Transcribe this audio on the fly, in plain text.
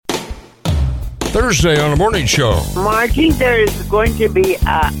Thursday on the morning show. Margie, there is going to be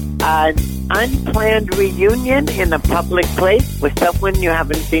an unplanned reunion in a public place with someone you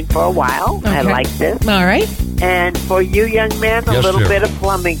haven't seen for a while. Okay. I like this. All right. And for you, young man, a Yes, little dear. bit of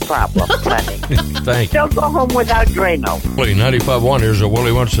plumbing problems, honey. Thank you. Don't go home without Drano. Willie, 95.1, here's what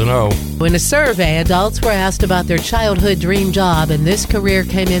Willie wants to know. In a survey, adults were asked about their childhood dream job, and this career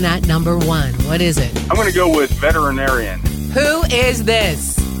came in at number 1. What is it? I'm going to go with veterinarian. Who is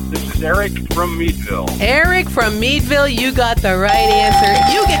this? This is Eric from Meadville. Eric from Meadville, you got the right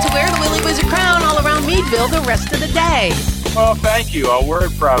answer. You get to wear the Willie Wizard crown all around Meadville the rest of the day. Well, thank you. I'll wear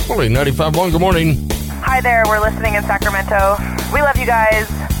it proudly. Willie, 95.1, good morning. Hi there, we're listening in Sacramento. We love you guys,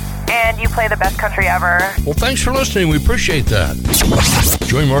 and you play the best country ever. Well, thanks for listening. We appreciate that.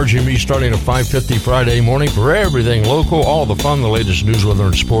 Join Margie and me starting at 5:50 Friday morning for everything local, all the fun, the latest news, weather,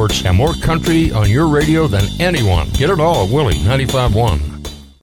 and sports, and more country on your radio than anyone. Get it all at Willie 95.1.